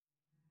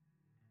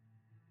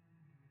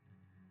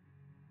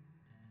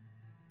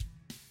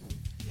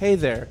Hey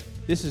there,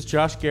 this is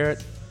Josh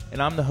Garrett,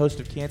 and I'm the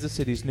host of Kansas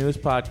City's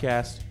newest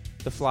podcast,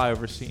 The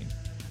Flyover Scene,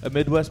 a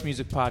Midwest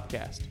music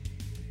podcast.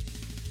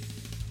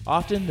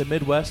 Often, the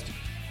Midwest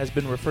has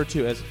been referred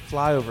to as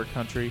flyover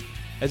country,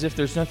 as if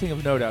there's nothing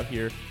of note out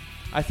here.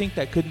 I think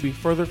that couldn't be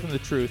further from the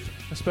truth,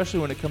 especially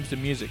when it comes to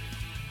music.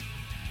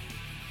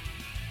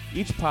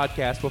 Each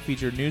podcast will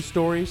feature news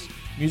stories,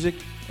 music,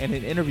 and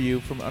an interview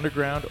from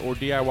underground or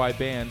DIY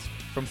bands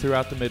from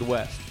throughout the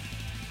Midwest.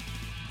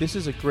 This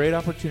is a great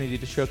opportunity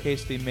to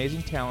showcase the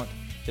amazing talent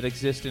that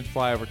exists in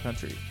flyover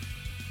country.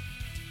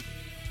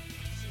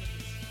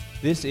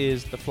 This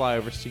is the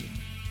Flyover Scene.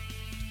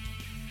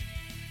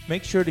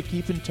 Make sure to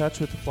keep in touch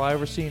with the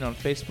Flyover Scene on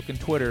Facebook and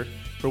Twitter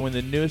for when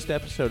the newest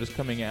episode is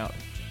coming out.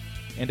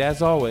 And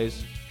as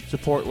always,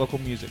 support local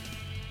music.